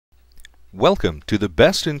Welcome to the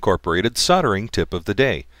best incorporated soldering tip of the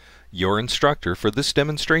day. Your instructor for this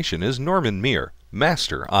demonstration is Mier,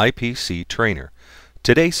 Master IPC Trainer.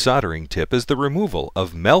 Today's soldering tip is the removal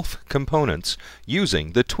of MELF components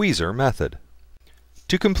using the Tweezer method.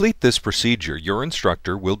 To complete this procedure, your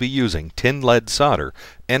instructor will be using tin lead solder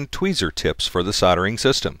and tweezer tips for the soldering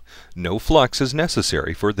system. No flux is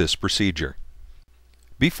necessary for this procedure.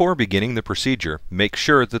 Before beginning the procedure, make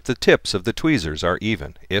sure that the tips of the tweezers are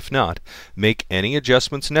even. If not, make any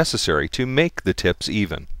adjustments necessary to make the tips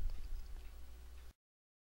even.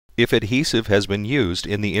 If adhesive has been used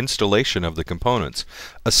in the installation of the components,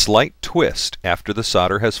 a slight twist after the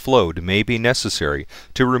solder has flowed may be necessary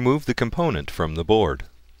to remove the component from the board.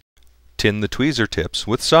 Tin the tweezer tips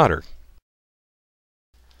with solder.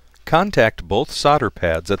 Contact both solder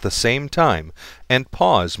pads at the same time and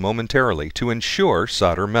pause momentarily to ensure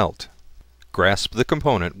solder melt. Grasp the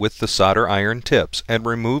component with the solder iron tips and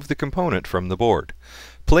remove the component from the board.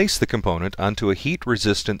 Place the component onto a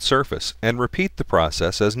heat-resistant surface and repeat the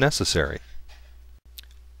process as necessary.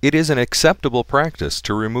 It is an acceptable practice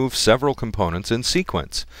to remove several components in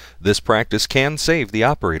sequence. This practice can save the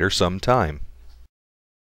operator some time.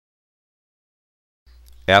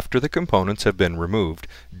 After the components have been removed,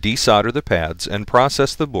 desolder the pads and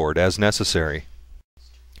process the board as necessary.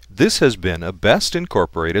 This has been a best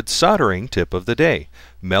incorporated soldering tip of the day,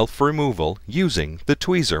 MELF removal using the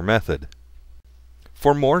Tweezer method.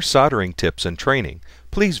 For more soldering tips and training,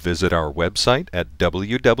 please visit our website at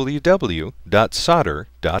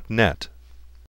www.solder.net.